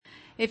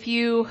If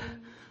you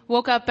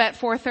woke up at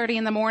 4:30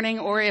 in the morning,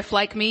 or if,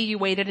 like me, you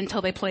waited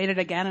until they played it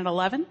again at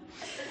 11,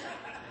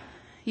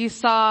 you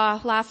saw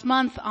last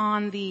month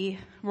on the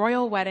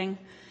royal wedding,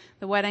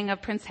 the wedding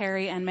of Prince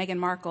Harry and Meghan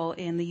Markle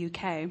in the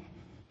UK,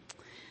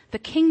 the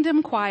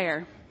Kingdom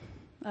Choir,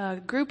 a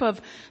group of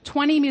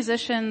 20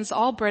 musicians,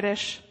 all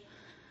British,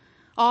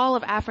 all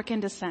of African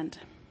descent,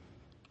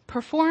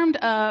 performed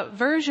a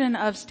version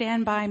of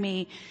Stand By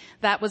Me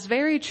that was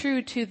very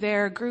true to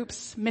their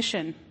group's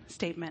mission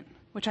statement,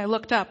 which I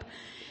looked up.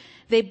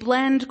 They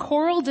blend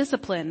choral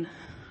discipline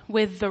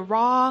with the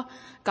raw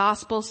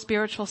gospel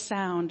spiritual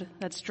sound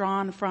that's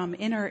drawn from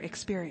inner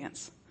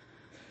experience.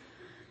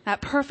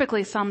 That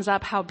perfectly sums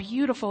up how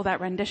beautiful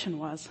that rendition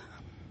was.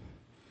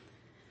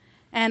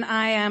 And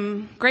I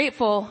am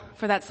grateful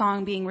for that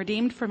song being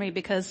redeemed for me,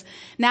 because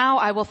now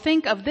I will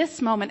think of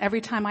this moment every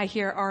time I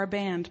hear our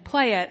band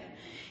play it,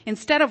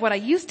 instead of what I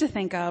used to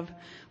think of,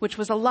 which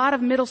was a lot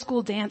of middle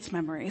school dance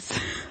memories.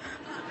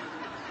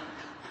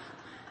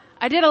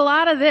 I did a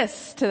lot of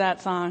this to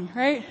that song,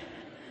 right?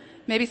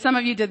 Maybe some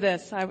of you did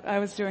this. I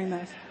was doing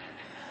this.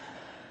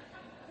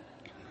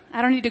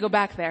 I don't need to go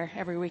back there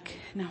every week.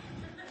 No.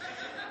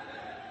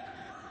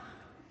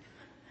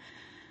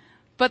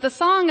 But the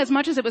song, as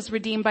much as it was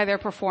redeemed by their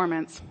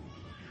performance,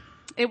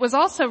 it was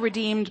also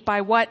redeemed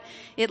by what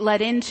it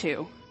led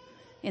into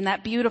in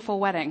that beautiful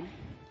wedding.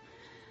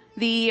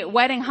 The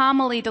wedding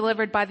homily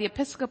delivered by the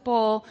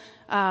Episcopal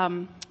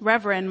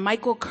Reverend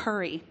Michael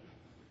Curry,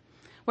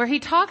 where he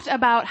talked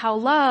about how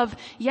love,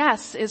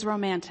 yes, is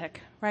romantic,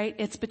 right?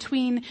 It's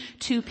between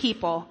two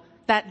people,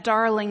 that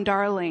darling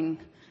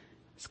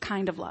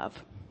kind of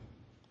love.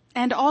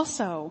 And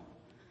also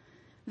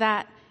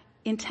that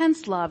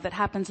intense love that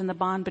happens in the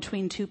bond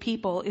between two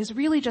people is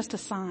really just a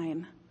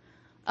sign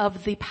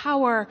of the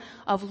power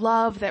of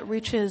love that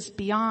reaches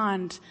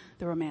beyond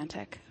the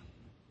romantic.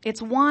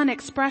 It's one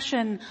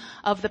expression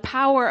of the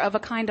power of a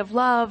kind of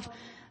love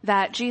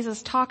that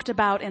Jesus talked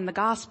about in the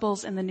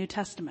Gospels in the New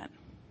Testament.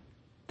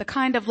 The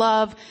kind of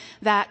love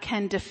that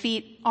can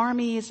defeat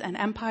armies and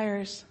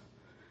empires.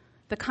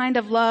 The kind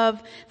of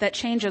love that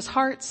changes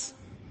hearts,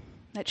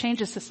 that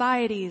changes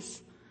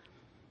societies,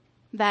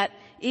 that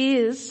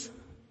is,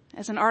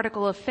 as an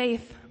article of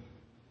faith,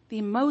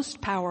 the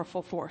most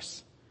powerful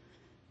force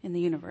in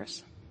the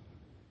universe.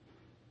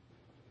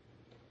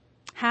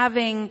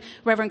 Having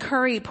Reverend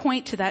Curry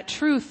point to that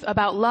truth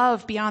about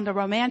love beyond the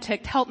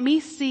romantic helped me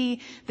see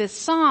this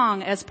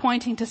song as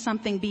pointing to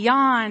something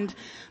beyond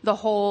the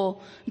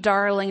whole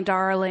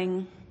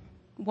darling,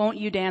 won't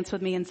you dance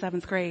with me in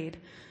 7th grade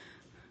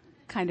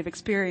kind of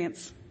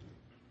experience,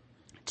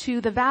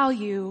 to the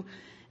value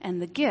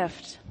and the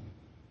gift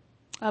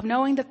of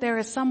knowing that there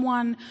is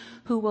someone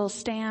who will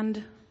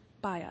stand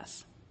by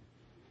us,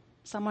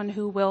 someone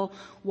who will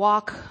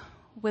walk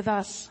with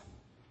us,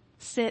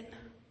 sit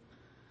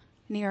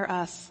near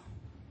us,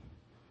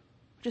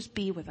 just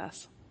be with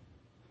us.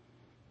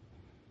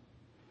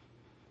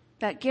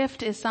 That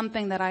gift is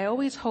something that I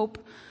always hope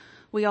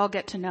we all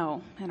get to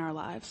know in our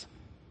lives.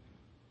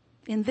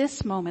 In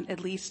this moment, at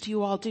least,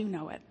 you all do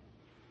know it.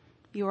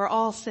 You are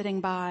all sitting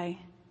by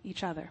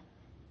each other.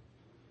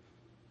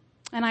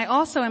 And I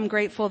also am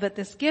grateful that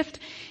this gift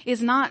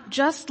is not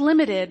just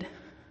limited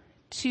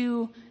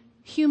to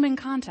human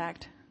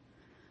contact.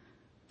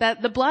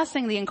 That the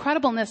blessing, the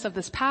incredibleness of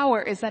this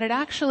power is that it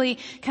actually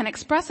can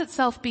express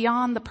itself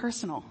beyond the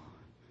personal.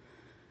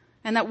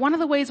 And that one of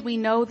the ways we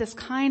know this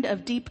kind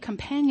of deep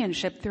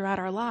companionship throughout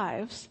our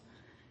lives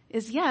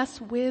is, yes,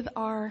 with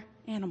our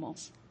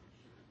animals,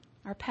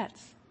 our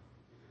pets.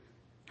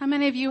 How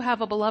many of you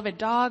have a beloved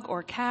dog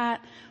or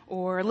cat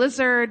or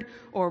lizard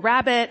or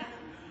rabbit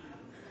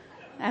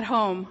at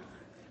home?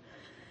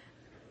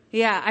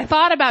 Yeah, I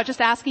thought about just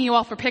asking you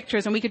all for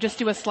pictures and we could just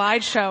do a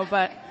slideshow,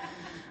 but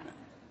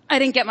I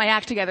didn't get my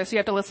act together, so you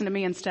have to listen to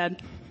me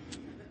instead.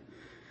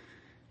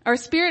 Our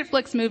Spirit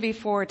Flicks movie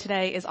for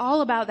today is all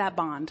about that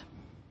bond.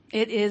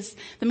 It is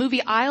the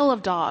movie Isle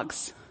of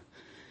Dogs,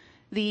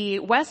 the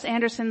Wes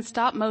Anderson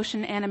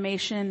stop-motion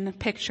animation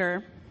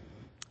picture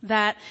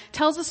that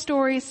tells a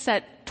story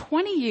set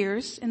 20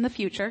 years in the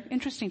future,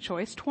 interesting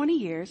choice, 20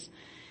 years,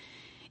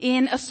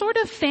 in a sort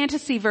of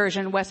fantasy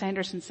version, Wes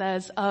Anderson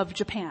says, of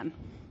Japan.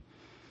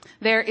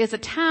 There is a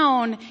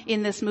town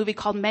in this movie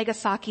called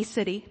Megasaki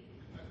City,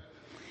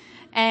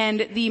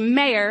 and the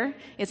mayor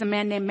is a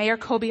man named Mayor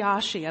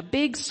Kobayashi, a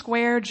big,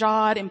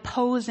 square-jawed,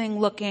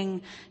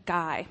 imposing-looking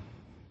guy.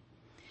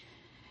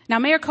 Now,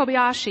 Mayor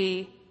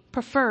Kobayashi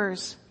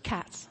prefers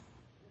cats.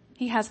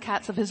 He has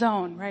cats of his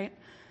own, right?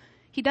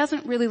 He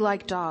doesn't really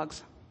like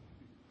dogs.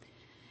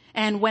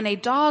 And when a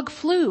dog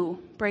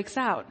flu breaks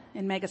out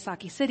in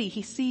Megasaki City,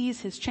 he sees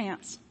his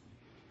chance.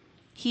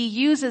 He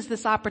uses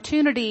this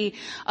opportunity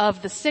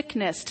of the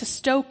sickness to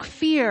stoke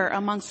fear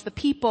amongst the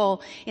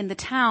people in the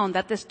town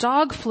that this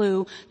dog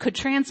flu could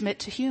transmit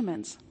to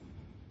humans.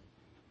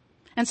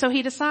 And so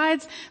he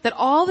decides that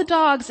all the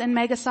dogs in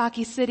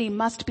Megasaki City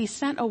must be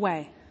sent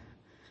away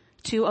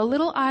to a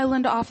little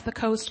island off the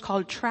coast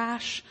called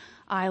Trash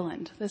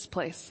Island. This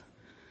place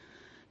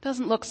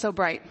doesn't look so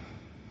bright.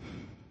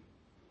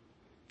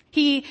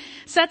 He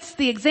sets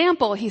the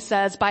example, he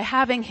says, by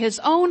having his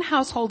own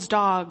household's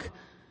dog,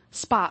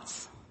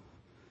 Spots,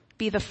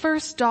 be the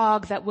first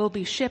dog that will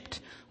be shipped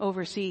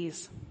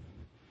overseas.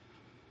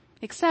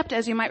 Except,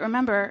 as you might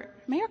remember,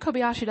 Mayor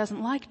Kobayashi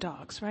doesn't like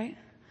dogs, right?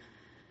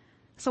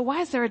 So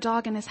why is there a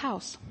dog in his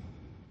house?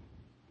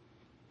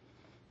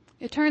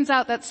 It turns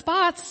out that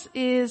Spots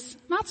is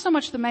not so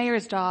much the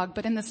mayor's dog,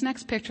 but in this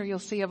next picture you'll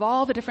see of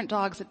all the different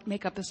dogs that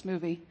make up this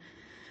movie.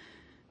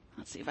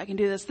 Let's see if I can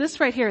do this. This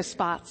right here is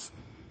Spots.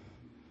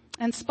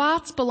 And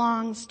Spots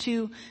belongs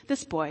to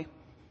this boy,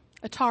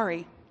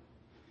 Atari.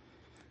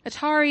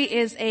 Atari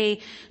is a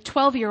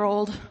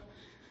 12-year-old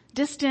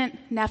distant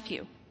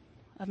nephew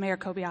of Mayor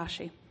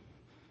Kobayashi.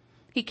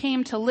 He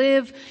came to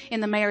live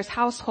in the mayor's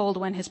household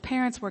when his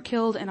parents were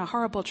killed in a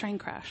horrible train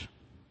crash.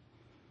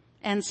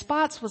 And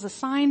Spots was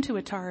assigned to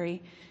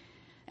Atari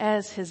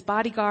as his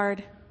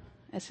bodyguard,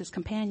 as his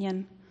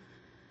companion,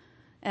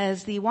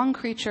 as the one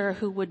creature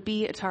who would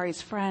be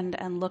Atari's friend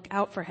and look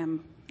out for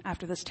him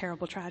after this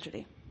terrible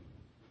tragedy.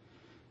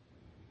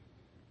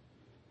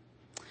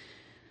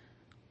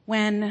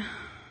 When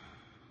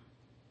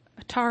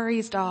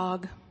Atari's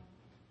dog,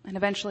 and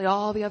eventually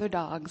all the other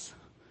dogs,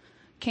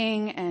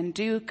 King and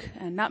Duke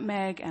and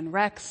Nutmeg and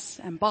Rex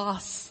and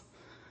Boss,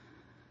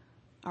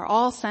 are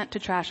all sent to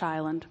Trash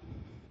Island,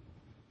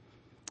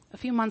 a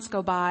few months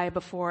go by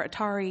before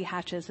Atari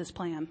hatches his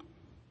plan.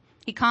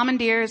 He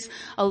commandeers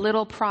a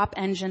little prop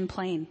engine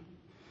plane,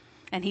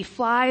 and he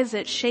flies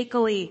it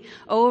shakily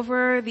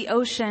over the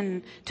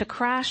ocean to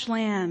crash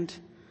land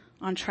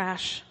on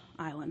Trash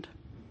Island,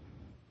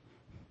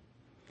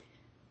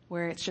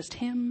 where it's just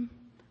him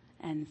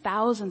and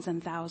thousands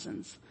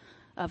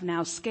of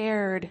now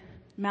scared,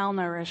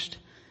 malnourished,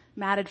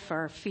 matted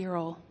fur,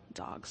 feral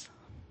dogs.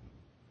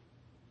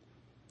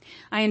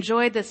 I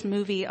enjoyed this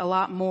movie a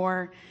lot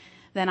more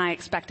than I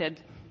expected,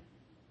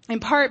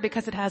 in part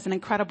because it has an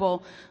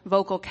incredible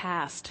vocal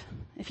cast.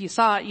 If you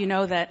saw it, you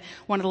know that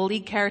one of the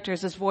lead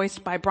characters is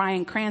voiced by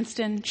Bryan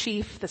Cranston,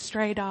 Chief, the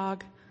stray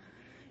dog.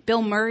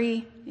 Bill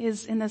Murray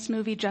is in this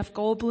movie, Jeff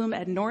Goldblum,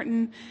 Ed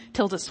Norton,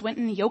 Tilda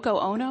Swinton,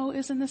 Yoko Ono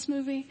is in this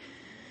movie.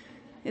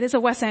 It is a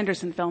Wes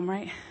Anderson film,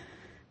 right?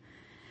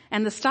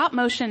 And the stop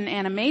motion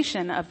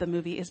animation of the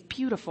movie is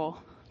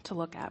beautiful to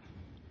look at.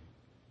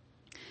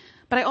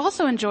 But I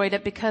also enjoyed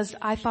it because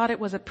I thought it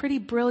was a pretty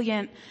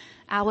brilliant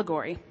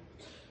allegory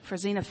for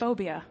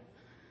xenophobia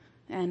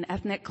and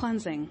ethnic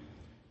cleansing.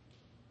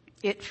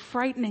 It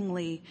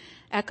frighteningly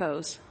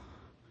echoes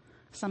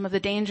some of the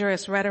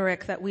dangerous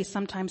rhetoric that we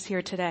sometimes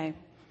hear today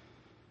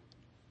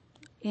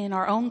in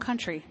our own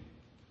country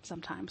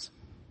sometimes.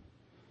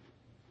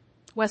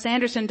 Wes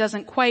Anderson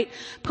doesn't quite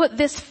put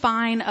this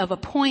fine of a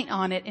point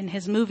on it in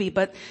his movie,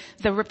 but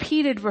the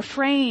repeated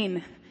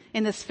refrain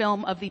in this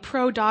film of the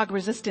pro-dog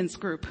resistance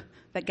group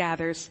that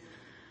gathers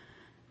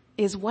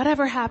is,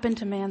 "Whatever happened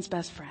to man's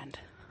best friend?"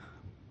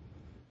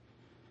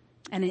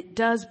 And it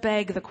does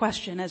beg the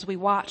question as we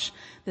watch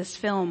this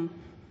film,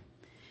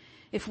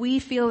 if we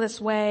feel this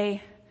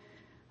way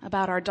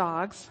about our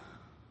dogs,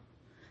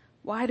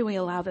 why do we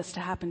allow this to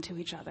happen to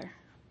each other?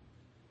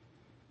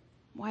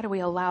 Why do we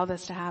allow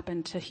this to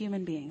happen to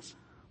human beings?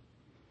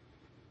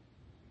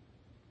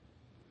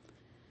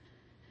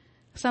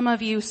 Some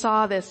of you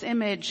saw this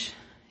image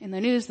in the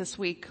news this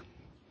week,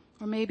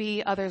 or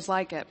maybe others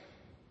like it.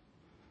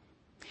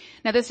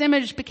 Now, this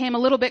image became a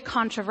little bit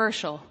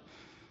controversial.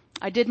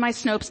 I did my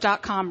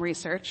Snopes.com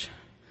research.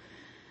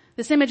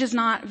 This image is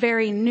not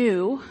very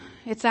new.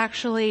 It's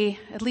actually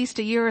at least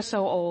a year or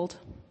so old.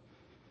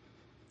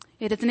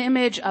 It is an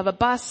image of a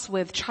bus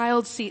with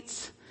child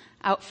seats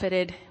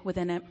outfitted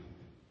within it.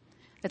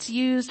 It's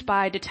used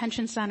by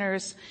detention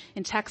centers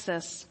in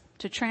Texas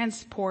to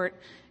transport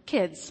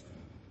kids.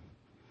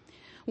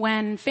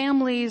 When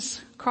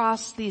families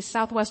cross the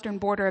southwestern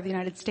border of the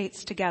United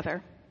States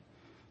together,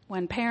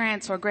 when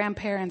parents or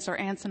grandparents or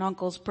aunts and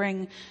uncles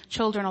bring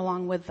children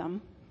along with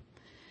them,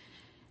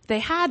 they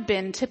had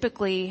been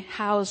typically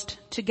housed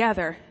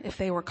together, if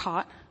they were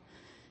caught,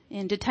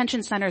 in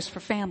detention centers for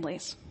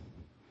families.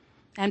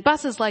 And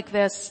buses like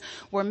this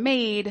were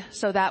made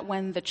so that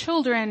when the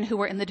children who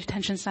were in the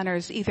detention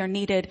centers either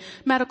needed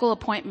medical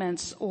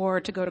appointments or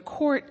to go to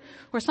court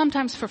or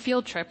sometimes for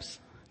field trips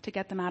to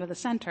get them out of the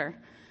center,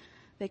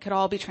 they could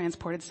all be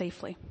transported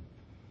safely.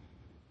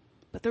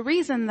 But the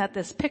reason that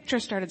this picture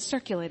started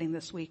circulating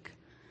this week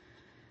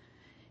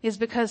is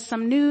because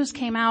some news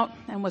came out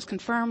and was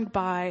confirmed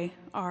by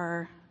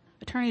our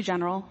Attorney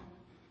General,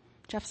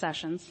 Jeff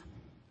Sessions,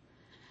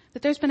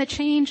 that there's been a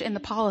change in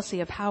the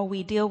policy of how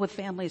we deal with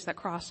families that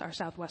cross our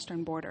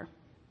southwestern border.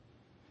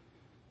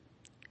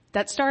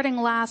 That starting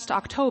last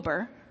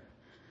October,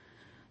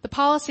 the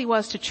policy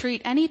was to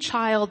treat any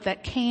child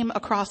that came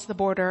across the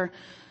border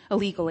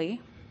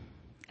illegally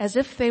as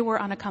if they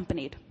were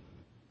unaccompanied,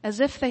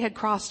 as if they had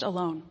crossed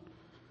alone,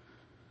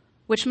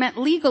 which meant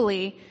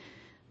legally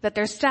that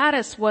their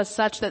status was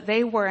such that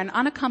they were an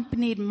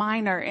unaccompanied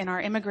minor in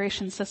our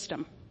immigration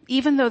system,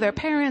 even though their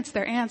parents,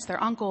 their aunts,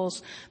 their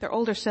uncles, their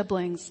older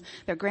siblings,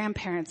 their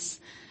grandparents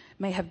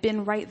may have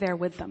been right there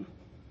with them.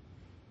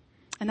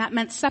 And that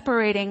meant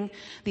separating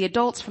the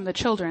adults from the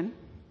children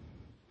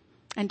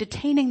and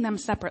detaining them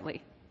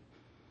separately,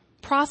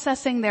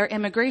 processing their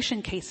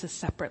immigration cases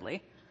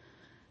separately,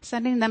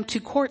 sending them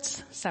to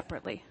courts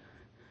separately.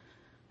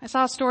 I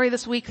saw a story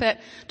this week that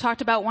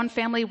talked about one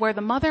family where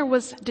the mother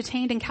was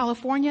detained in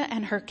California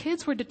and her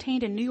kids were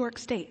detained in New York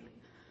State.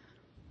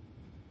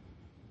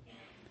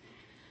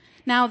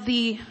 Now,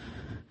 the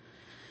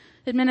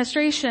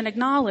administration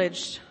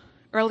acknowledged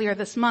earlier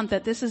this month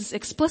that this is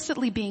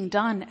explicitly being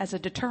done as a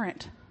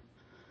deterrent.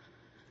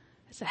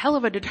 It's a hell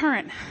of a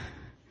deterrent.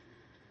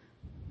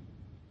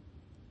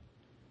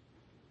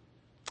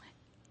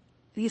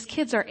 These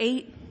kids are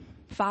 8,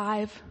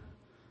 5,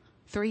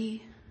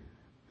 3,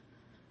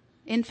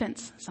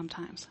 infants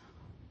sometimes.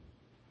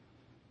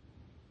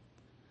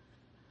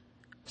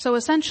 So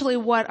essentially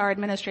what our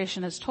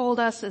administration has told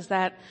us is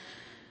that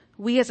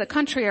we as a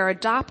country are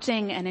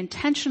adopting an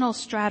intentional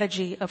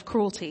strategy of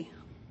cruelty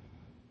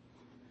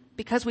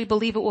because we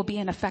believe it will be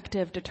an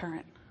effective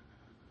deterrent.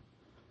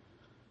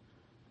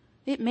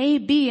 It may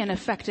be an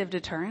effective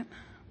deterrent,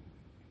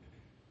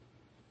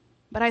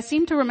 but I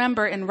seem to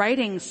remember in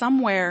writing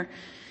somewhere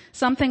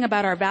something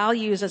about our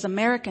values as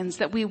Americans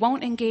that we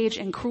won't engage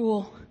in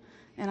cruel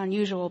and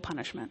unusual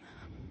punishment.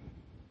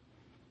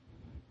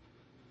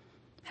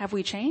 Have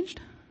we changed?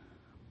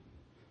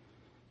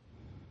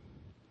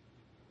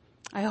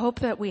 I hope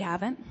that we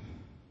haven't.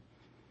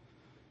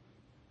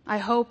 I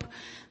hope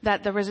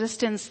that the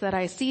resistance that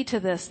I see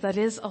to this that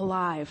is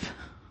alive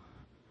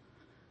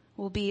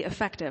will be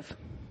effective.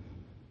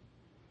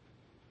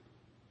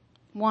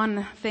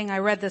 One thing I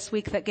read this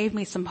week that gave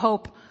me some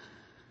hope,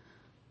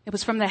 it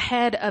was from the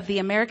head of the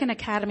American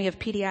Academy of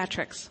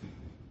Pediatrics,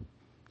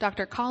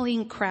 Dr.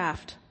 Colleen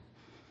Kraft,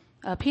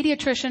 a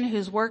pediatrician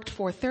who's worked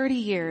for 30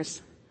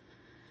 years.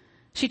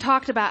 She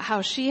talked about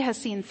how she has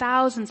seen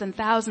thousands and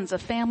thousands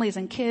of families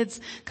and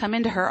kids come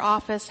into her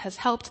office, has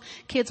helped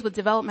kids with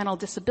developmental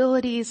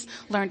disabilities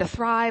learn to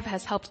thrive,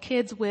 has helped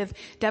kids with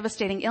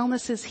devastating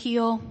illnesses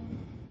heal.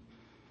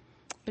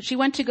 But she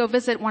went to go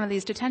visit one of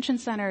these detention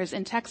centers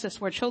in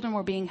Texas where children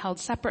were being held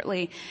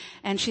separately.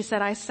 And she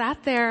said, I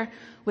sat there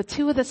with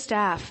 2 of the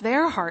staff,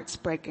 their hearts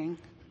breaking,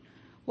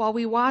 while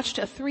we watched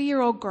a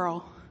 3-year-old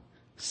girl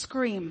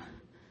scream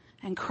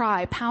and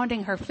cry,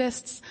 pounding her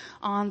fists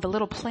on the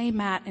little play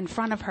mat in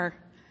front of her.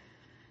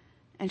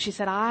 And she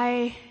said,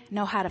 I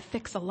know how to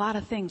fix a lot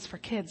of things for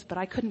kids, but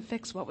I couldn't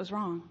fix what was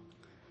wrong.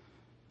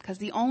 Because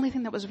the only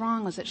thing that was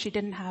wrong was that she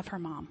didn't have her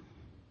mom.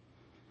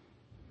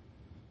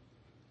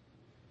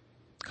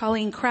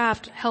 Colleen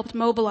Kraft helped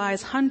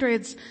mobilize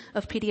hundreds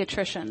of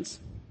pediatricians.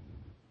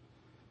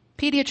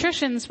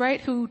 Pediatricians,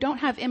 right, who don't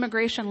have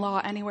immigration law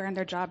anywhere in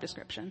their job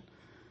description,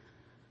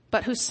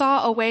 but who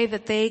saw a way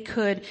that they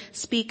could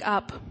speak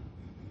up.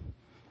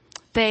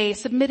 They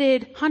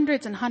submitted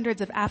hundreds and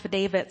hundreds of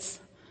affidavits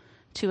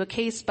to a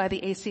case by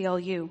the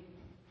ACLU,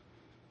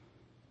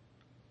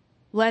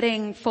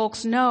 letting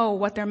folks know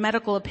what their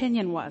medical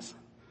opinion was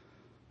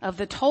of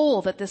the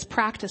toll that this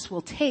practice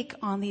will take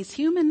on these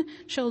human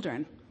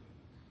children.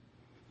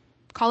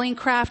 Colleen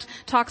Kraft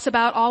talks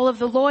about all of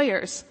the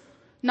lawyers,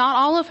 not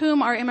all of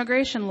whom are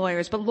immigration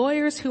lawyers, but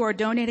lawyers who are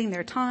donating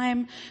their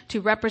time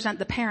to represent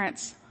the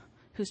parents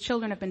whose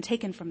children have been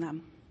taken from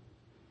them.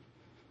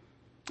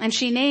 And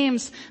she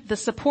names the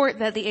support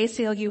that the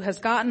ACLU has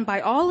gotten by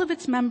all of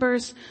its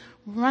members,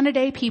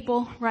 run-a-day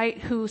people, right,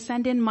 who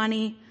send in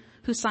money,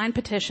 who sign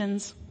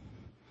petitions,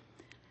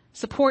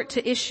 support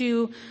to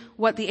issue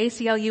what the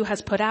ACLU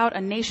has put out,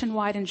 a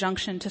nationwide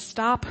injunction to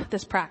stop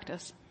this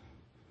practice,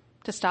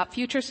 to stop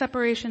future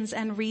separations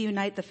and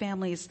reunite the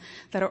families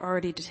that are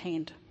already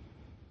detained.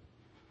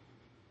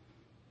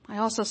 I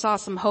also saw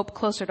some hope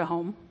closer to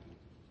home,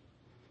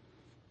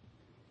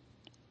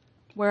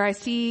 where I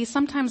see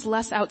sometimes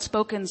less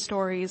outspoken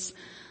stories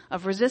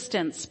of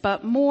resistance,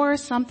 but more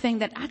something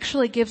that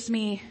actually gives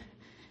me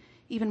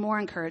even more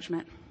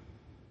encouragement,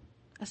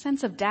 a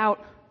sense of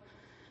doubt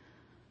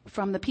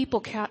from the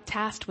people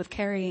tasked with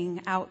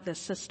carrying out this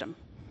system.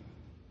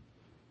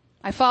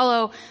 I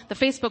follow the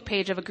Facebook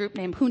page of a group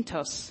named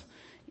Juntos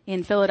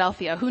in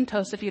Philadelphia.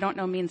 Juntos, if you don't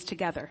know, means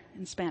together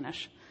in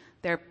Spanish.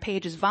 Their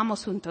page is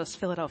Vamos Juntos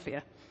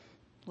Philadelphia.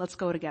 Let's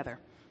go together.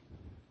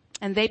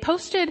 And they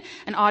posted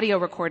an audio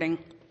recording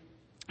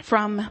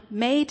from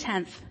May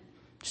 10th,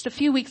 just a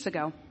few weeks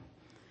ago.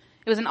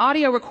 It was an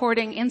audio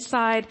recording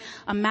inside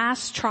a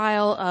mass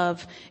trial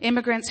of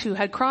immigrants who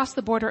had crossed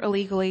the border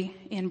illegally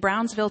in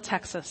Brownsville,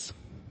 Texas.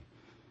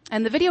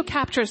 And the video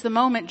captures the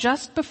moment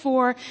just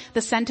before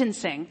the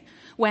sentencing,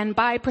 when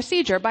by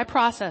procedure, by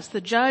process, the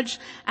judge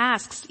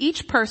asks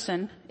each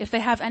person if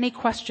they have any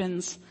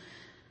questions.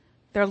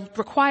 They're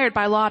required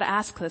by law to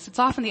ask this. It's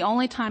often the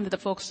only time that the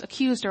folks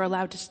accused are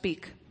allowed to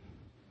speak.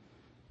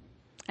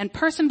 And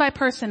person by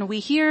person, we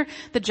hear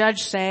the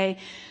judge say,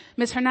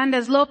 Ms.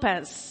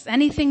 Hernandez-Lopez,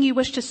 anything you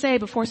wish to say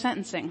before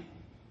sentencing?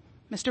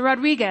 Mr.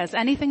 Rodriguez,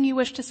 anything you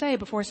wish to say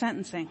before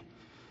sentencing?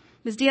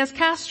 Ms.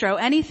 Diaz-Castro,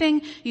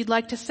 anything you'd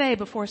like to say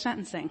before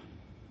sentencing?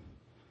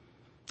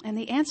 And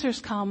the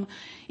answers come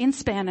in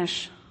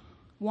Spanish,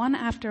 one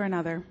after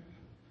another.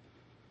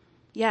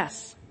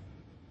 Yes.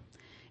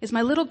 Is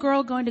my little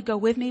girl going to go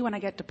with me when I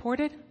get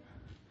deported?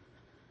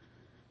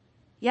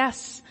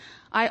 Yes.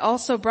 I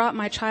also brought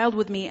my child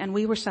with me and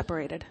we were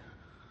separated.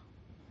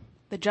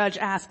 The judge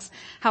asks,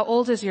 how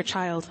old is your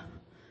child?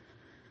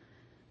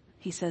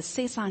 He says,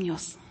 6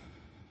 años.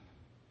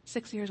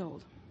 6 years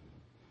old.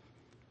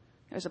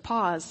 There's a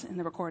pause in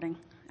the recording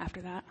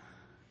after that.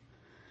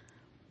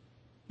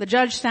 The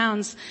judge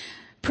sounds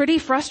pretty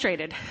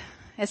frustrated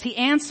as he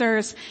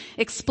answers,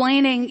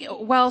 explaining,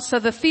 well, so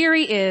the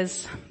theory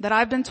is that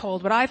I've been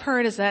told, what I've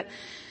heard is that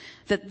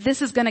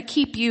this is going to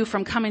keep you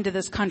from coming to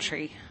this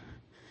country.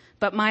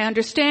 But my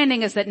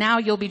understanding is that now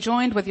you'll be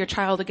joined with your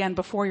child again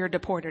before you're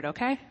deported,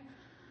 okay?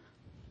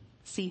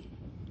 See.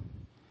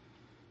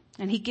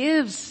 And he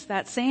gives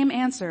that same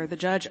answer, the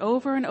judge,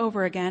 over and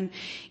over again,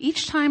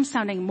 each time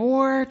sounding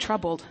more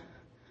troubled,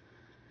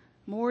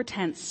 more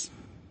tense.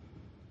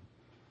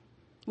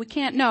 We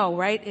can't know,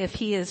 right, if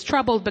he is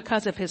troubled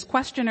because of his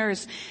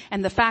questioners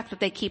and the fact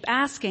that they keep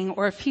asking,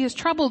 or if he is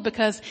troubled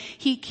because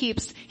he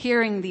keeps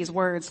hearing these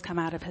words come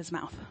out of his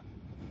mouth.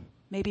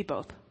 Maybe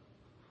both.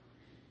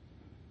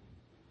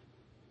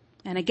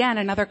 And again,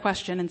 another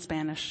question in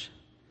Spanish.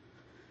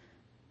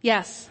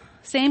 Yes,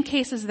 same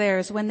case as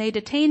theirs. When they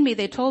detained me,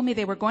 they told me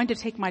they were going to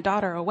take my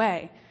daughter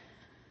away.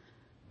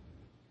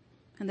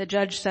 And the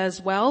judge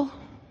says, well,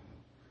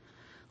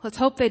 let's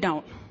hope they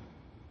don't.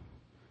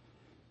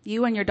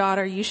 You and your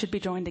daughter, you should be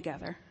joined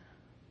together.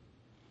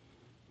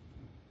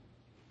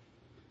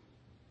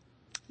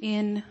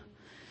 In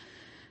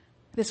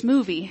this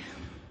movie,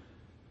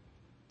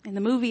 in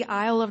the movie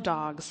Isle of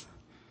Dogs,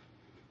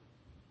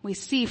 we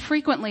see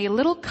frequently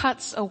little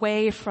cuts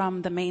away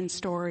from the main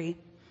story.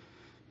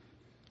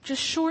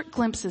 Just short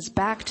glimpses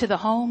back to the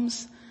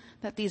homes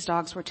that these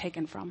dogs were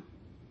taken from.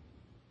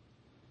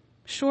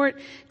 Short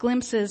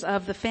glimpses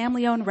of the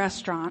family-owned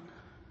restaurant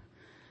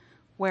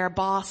where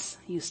Boss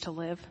used to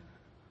live.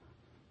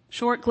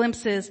 Short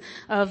glimpses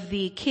of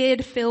the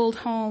kid-filled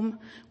home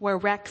where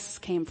Rex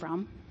came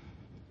from.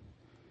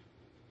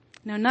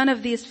 Now, none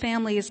of these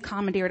families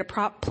commandeered a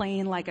prop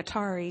plane like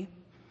Atari,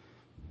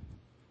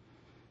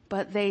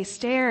 but they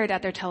stared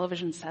at their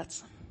television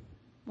sets,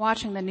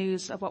 watching the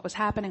news of what was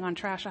happening on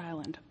Trash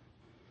Island.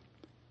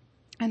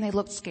 And they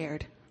looked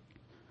scared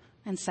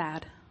and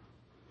sad.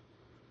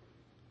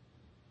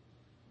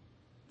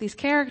 These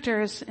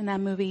characters in that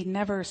movie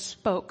never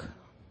spoke.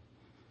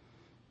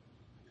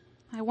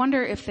 I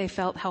wonder if they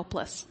felt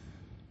helpless.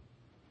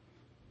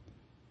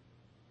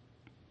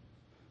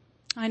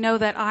 I know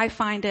that I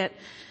find it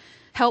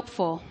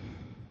helpful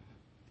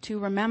to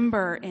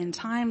remember in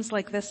times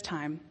like this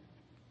time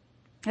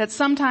that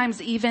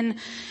sometimes even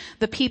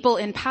the people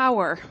in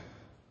power,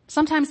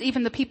 sometimes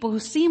even the people who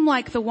seem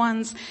like the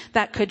ones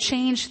that could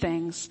change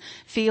things,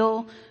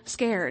 feel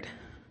scared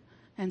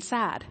and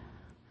sad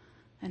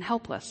and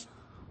helpless,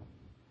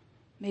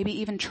 maybe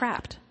even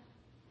trapped.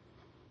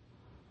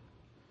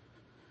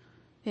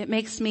 It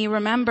makes me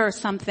remember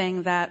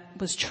something that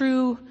was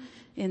true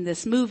in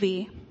this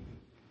movie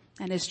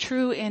and is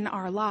true in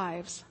our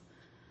lives,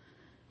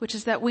 which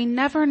is that we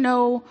never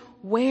know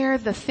where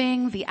the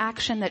thing, the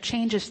action that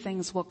changes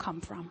things will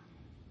come from.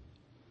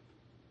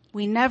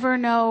 We never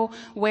know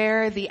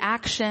where the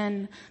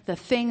action, the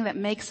thing that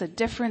makes a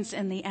difference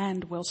in the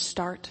end will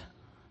start.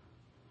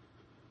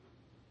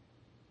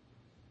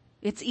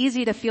 It's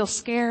easy to feel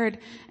scared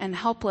and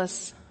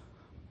helpless.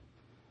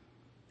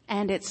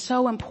 And it's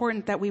so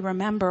important that we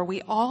remember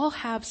we all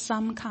have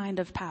some kind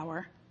of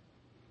power.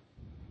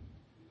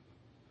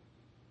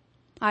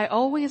 I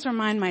always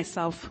remind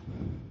myself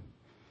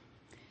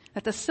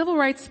that the civil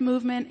rights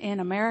movement in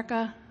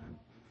America,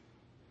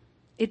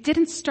 it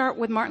didn't start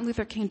with Martin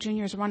Luther King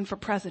Jr.'s run for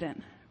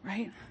president,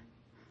 right?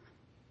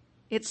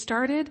 It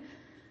started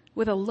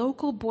with a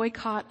local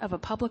boycott of a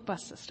public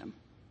bus system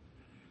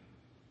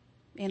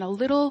in a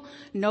little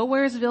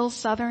nowheresville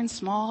southern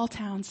small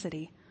town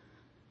city,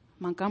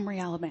 Montgomery,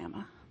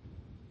 Alabama.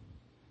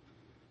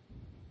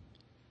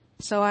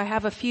 So I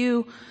have a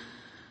few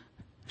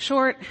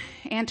short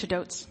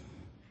antidotes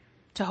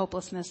to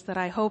hopelessness that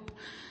I hope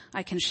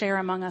I can share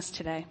among us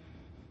today.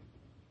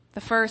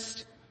 The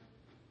first,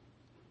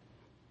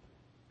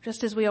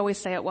 just as we always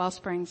say at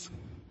Wellsprings,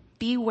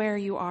 be where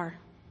you are.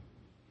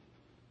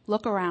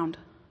 Look around.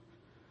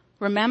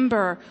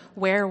 Remember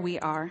where we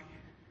are.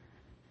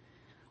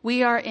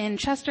 We are in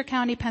Chester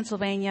County,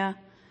 Pennsylvania,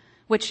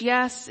 which,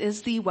 yes,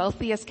 is the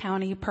wealthiest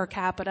county per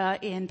capita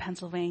in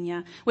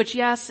Pennsylvania, which,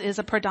 yes, is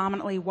a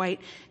predominantly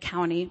white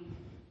county.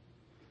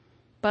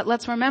 But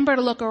let's remember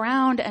to look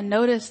around and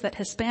notice that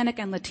Hispanic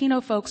and Latino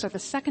folks are the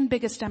second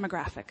biggest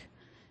demographic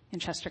in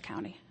Chester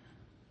County.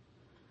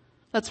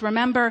 Let's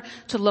remember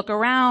to look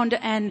around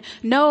and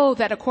know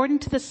that according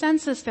to the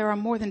census, there are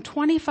more than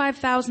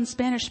 25,000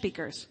 Spanish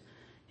speakers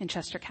in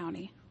Chester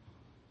County.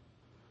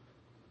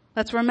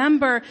 Let's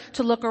remember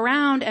to look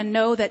around and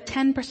know that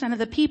 10% of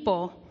the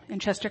people in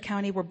Chester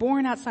County were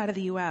born outside of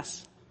the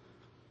U.S.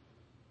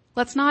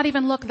 Let's not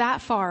even look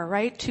that far,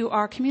 right, to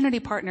our community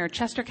partner,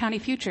 Chester County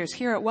Futures,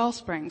 here at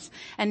Wellsprings,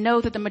 and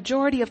know that the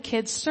majority of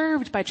kids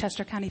served by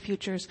Chester County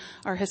Futures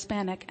are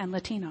Hispanic and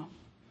Latino.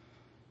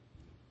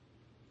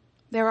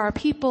 There are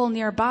people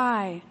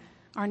nearby,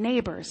 our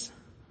neighbors,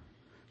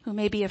 who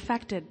may be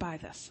affected by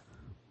this.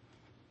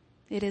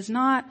 It is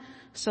not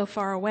so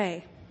far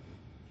away.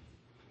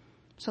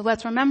 So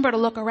let's remember to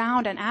look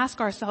around and ask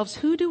ourselves,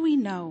 who do we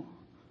know?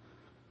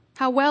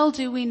 How well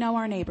do we know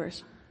our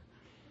neighbors?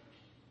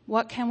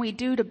 What can we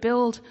do to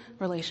build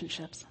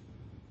relationships?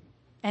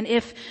 And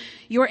if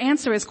your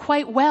answer is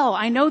quite well,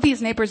 I know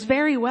these neighbors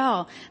very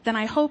well, then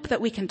I hope that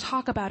we can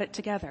talk about it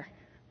together.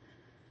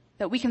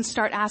 That we can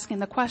start asking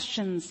the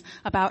questions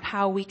about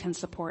how we can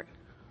support.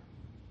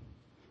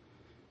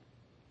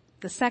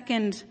 The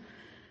second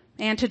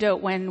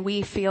antidote when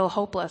we feel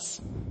hopeless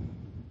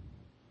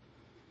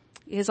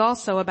is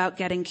also about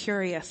getting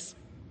curious.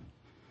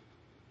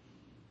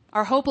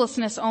 Our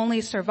hopelessness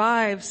only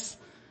survives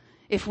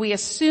if we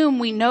assume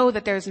we know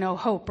that there's no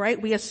hope,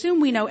 right? We assume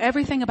we know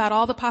everything about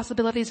all the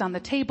possibilities on the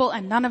table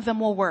and none of them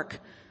will work.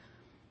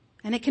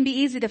 And it can be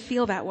easy to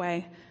feel that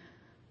way.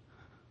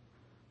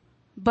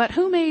 But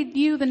who made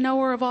you the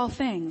knower of all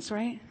things,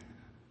 right?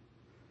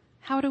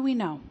 How do we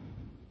know?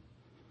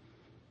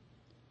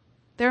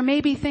 There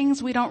may be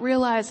things we don't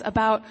realize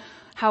about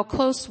how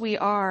close we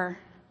are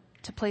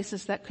to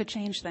places that could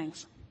change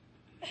things.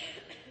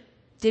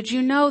 Did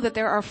you know that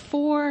there are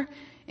 4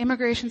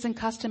 Immigrations and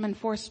Custom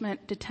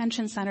Enforcement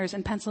detention centers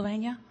in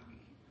Pennsylvania?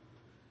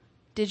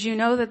 Did you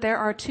know that there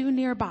are 2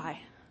 nearby?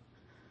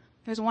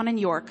 There's one in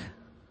York,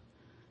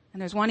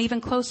 and there's one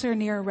even closer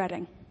near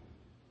Reading.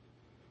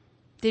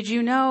 Did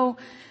you know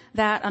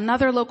that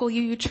another local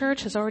UU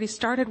church has already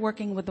started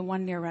working with the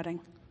one near Reading?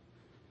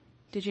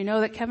 Did you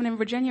know that Kevin and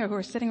Virginia, who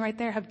are sitting right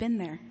there, have been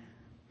there?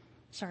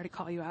 Sorry to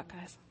call you out,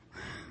 guys.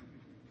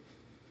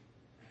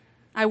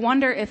 I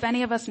wonder if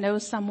any of us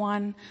knows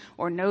someone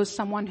or knows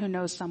someone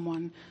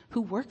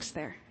who works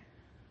there.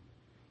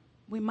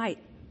 We might.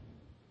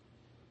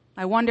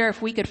 I wonder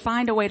if we could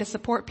find a way to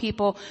support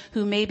people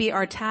who maybe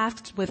are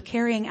tasked with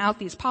carrying out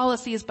these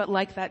policies, but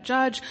like that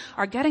judge,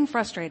 are getting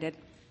frustrated,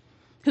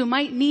 who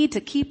might need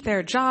to keep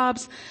their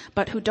jobs,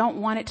 but who don't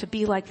want it to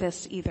be like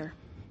this either.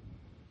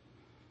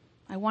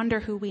 I wonder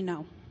who we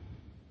know.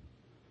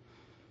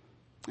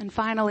 And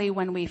finally,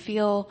 when we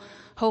feel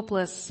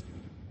hopeless,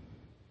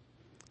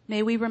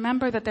 may we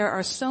remember that there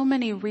are so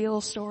many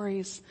real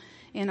stories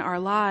in our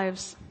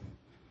lives,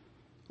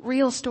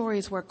 real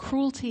stories where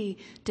cruelty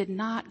did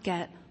not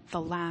get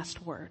the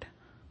last word.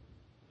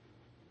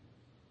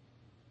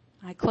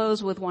 I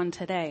close with one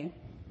today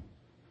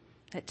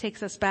that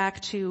takes us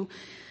back to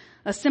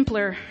a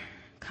simpler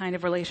kind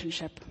of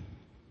relationship,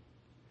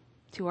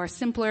 to our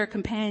simpler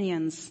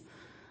companions.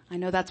 I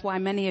know that's why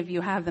many of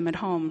you have them at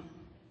home,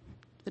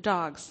 the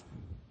dogs.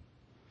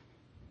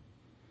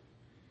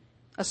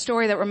 A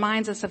story that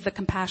reminds us of the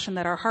compassion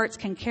that our hearts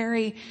can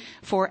carry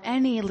for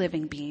any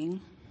living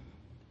being.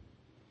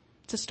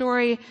 It's a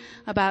story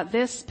about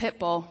this pit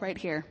bull right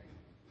here,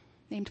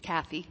 named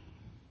Kathy.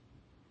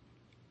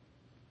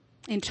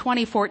 In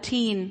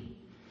 2014,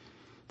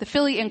 the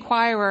Philly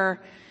Inquirer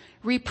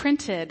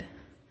reprinted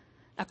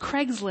a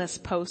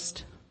Craigslist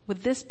post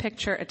with this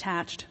picture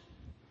attached.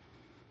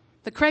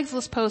 The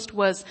Craigslist post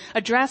was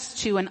addressed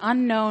to an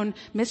unknown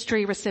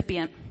mystery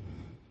recipient,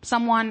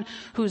 someone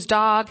whose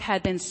dog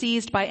had been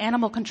seized by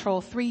animal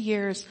control 3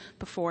 years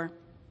before.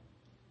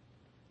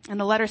 And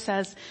the letter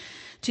says,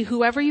 "To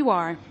whoever you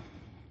are,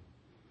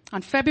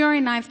 on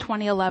February 9th,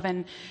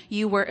 2011,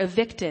 you were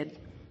evicted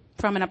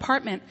from an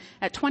apartment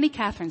at 20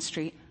 Catherine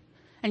Street,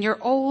 and your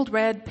old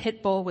red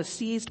pit bull was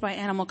seized by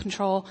animal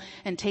control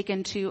and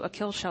taken to a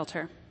kill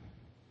shelter.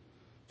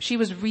 She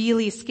was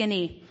really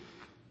skinny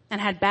and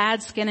had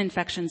bad skin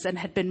infections and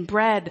had been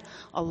bred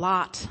a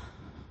lot.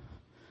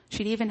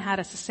 She'd even had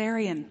a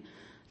cesarean,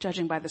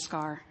 judging by the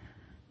scar.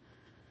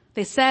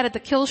 They said at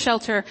the kill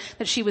shelter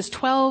that she was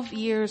 12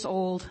 years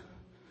old,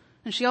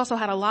 and she also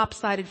had a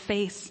lopsided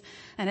face,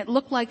 and it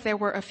looked like there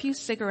were a few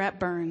cigarette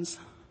burns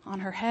on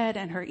her head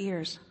and her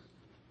ears.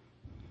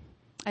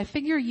 I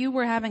figure you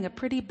were having a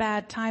pretty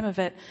bad time of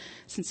it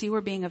since you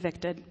were being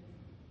evicted.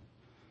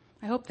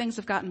 I hope things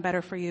have gotten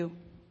better for you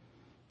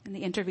in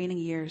the intervening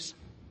years.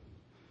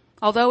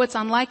 Although it's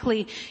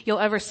unlikely you'll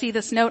ever see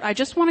this note, I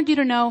just wanted you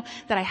to know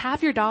that I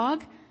have your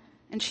dog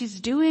and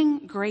she's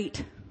doing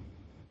great.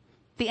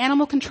 The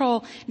animal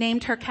control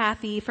named her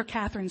Kathy for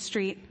Catherine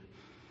Street.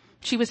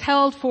 She was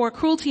held for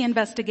cruelty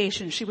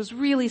investigation. She was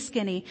really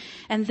skinny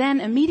and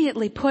then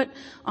immediately put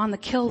on the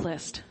kill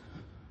list,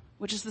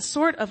 which is the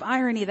sort of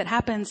irony that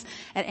happens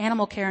at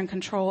animal care and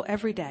control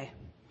every day.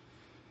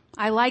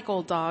 I like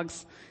old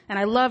dogs and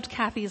I loved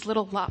Kathy's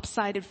little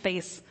lopsided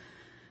face.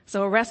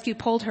 So a rescue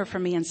pulled her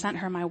from me and sent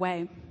her my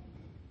way.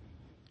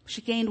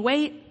 She gained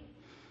weight.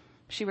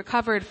 She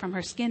recovered from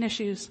her skin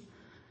issues.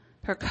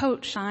 Her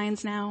coat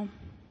shines now,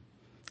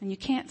 and you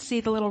can't see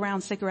the little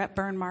round cigarette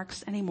burn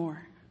marks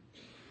anymore.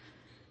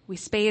 We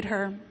spayed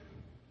her.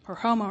 Her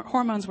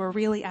hormones were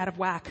really out of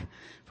whack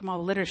from all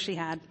the litter she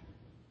had.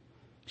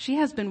 She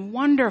has been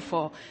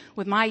wonderful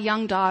with my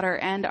young daughter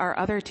and our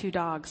other 2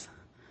 dogs.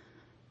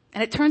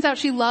 And it turns out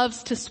she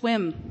loves to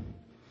swim.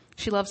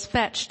 She loves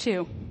fetch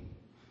too.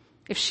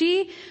 If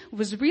she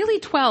was really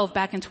 12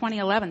 back in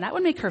 2011, that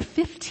would make her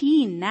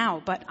 15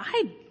 now, but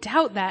I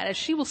doubt that, as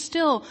she will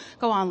still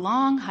go on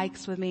long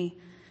hikes with me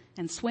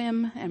and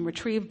swim and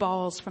retrieve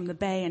balls from the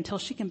bay until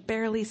she can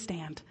barely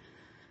stand.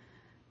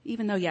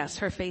 Even though, yes,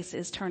 her face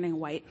is turning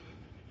white.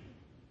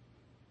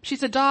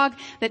 She's a dog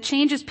that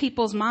changes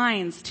people's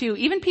minds too.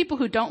 Even people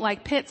who don't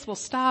like pits will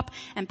stop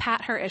and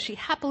pat her as she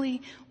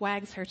happily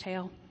wags her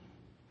tail.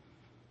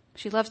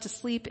 She loves to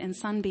sleep in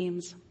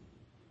sunbeams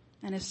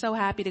and is so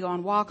happy to go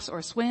on walks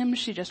or swim.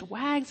 She just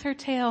wags her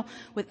tail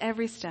with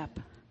every step.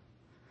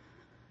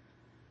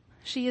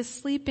 She is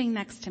sleeping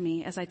next to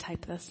me as I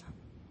type this,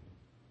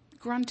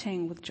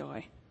 grunting with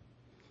joy.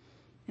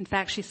 In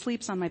fact, she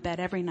sleeps on my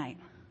bed every night.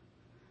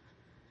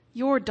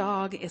 Your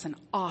dog is an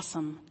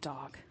awesome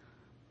dog.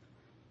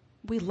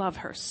 We love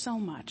her so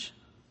much.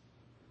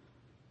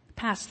 The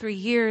past 3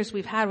 years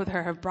we've had with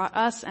her have brought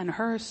us and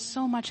her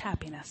so much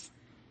happiness.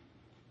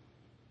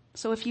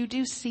 So if you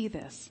do see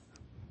this,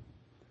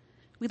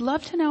 we'd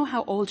love to know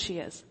how old she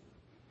is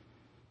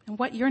and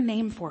what your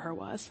name for her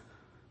was.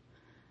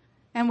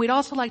 And we'd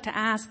also like to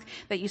ask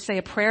that you say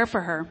a prayer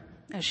for her,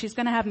 as she's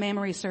going to have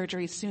mammary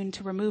surgery soon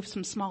to remove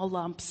some small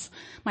lumps.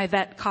 My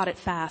vet caught it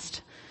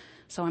fast,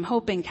 so I'm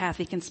hoping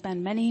Kathy can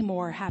spend many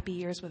more happy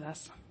years with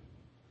us.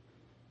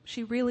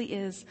 She really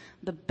is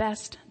the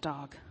best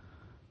dog.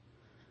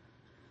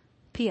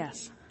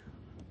 P.S.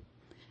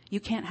 You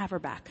can't have her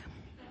back.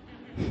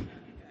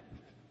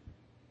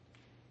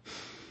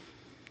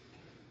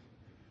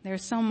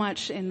 There's so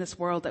much in this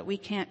world that we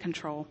can't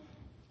control.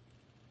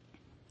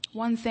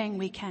 One thing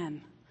we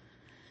can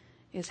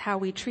is how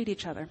we treat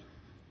each other.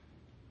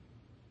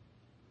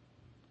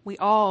 We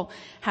all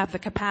have the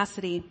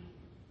capacity,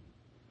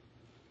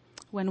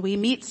 when we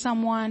meet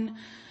someone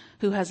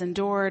who has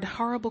endured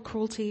horrible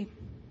cruelty,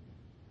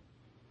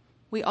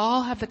 we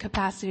all have the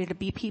capacity to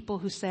be people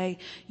who say,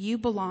 you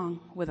belong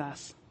with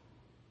us.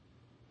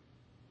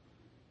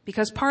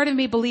 Because part of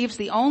me believes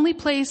the only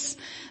place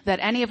that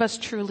any of us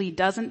truly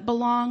doesn't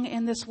belong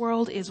in this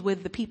world is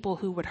with the people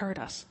who would hurt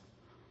us.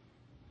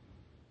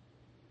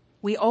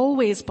 We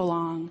always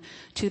belong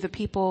to the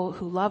people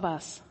who love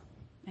us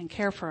and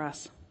care for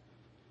us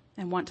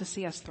and want to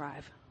see us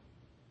thrive.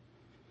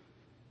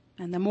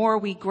 And the more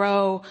we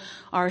grow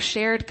our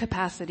shared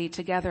capacity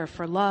together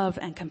for love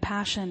and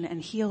compassion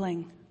and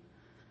healing,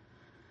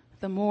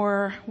 the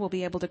more we'll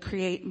be able to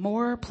create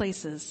more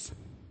places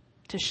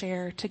to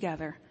share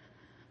together,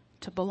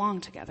 to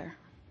belong together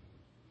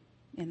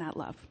in that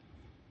love.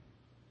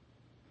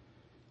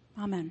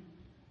 Amen.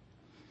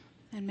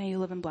 And may you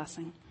live in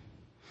blessing.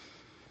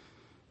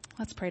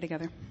 Let's pray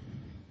together.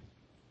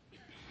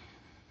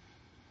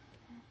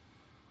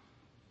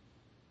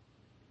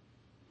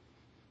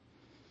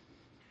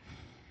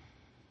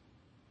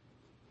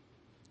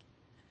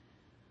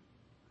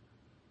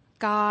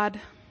 God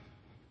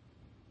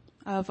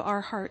of our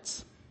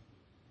hearts,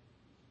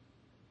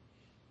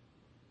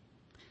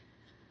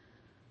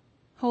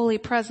 Holy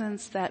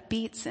Presence that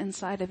beats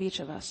inside of each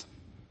of us,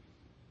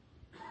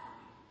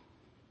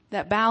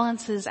 that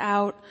balances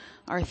out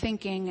our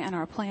thinking and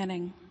our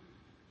planning,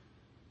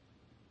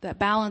 that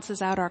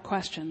balances out our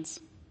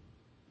questions,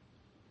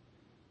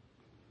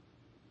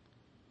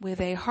 with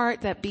a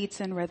heart that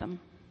beats in rhythm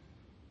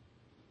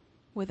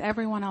with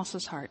everyone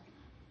else's heart,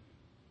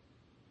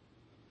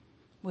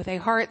 with a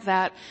heart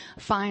that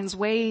finds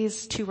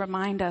ways to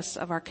remind us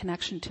of our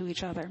connection to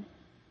each other,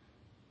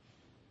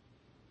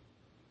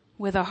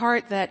 with a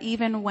heart that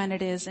even when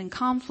it is in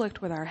conflict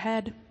with our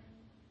head,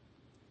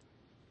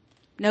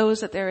 knows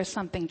that there is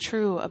something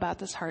true about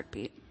this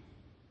heartbeat.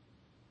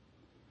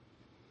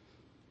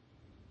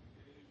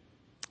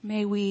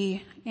 May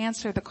we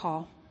answer the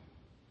call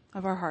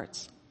of our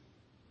hearts.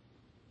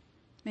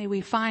 May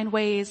we find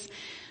ways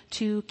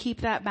to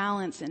keep that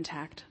balance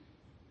intact,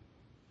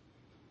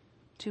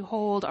 to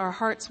hold our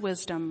heart's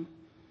wisdom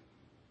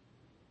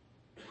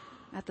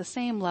at the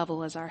same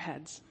level as our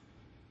heads,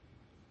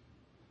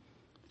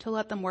 to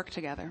let them work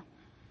together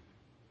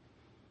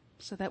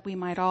so that we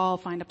might all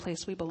find a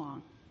place we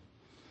belong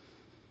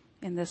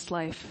in this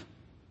life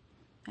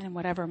and in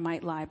whatever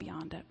might lie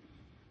beyond it.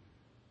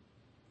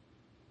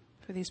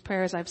 For these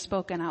prayers I've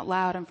spoken out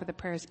loud and for the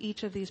prayers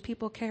each of these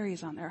people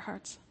carries on their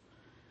hearts,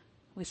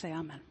 we say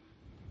amen.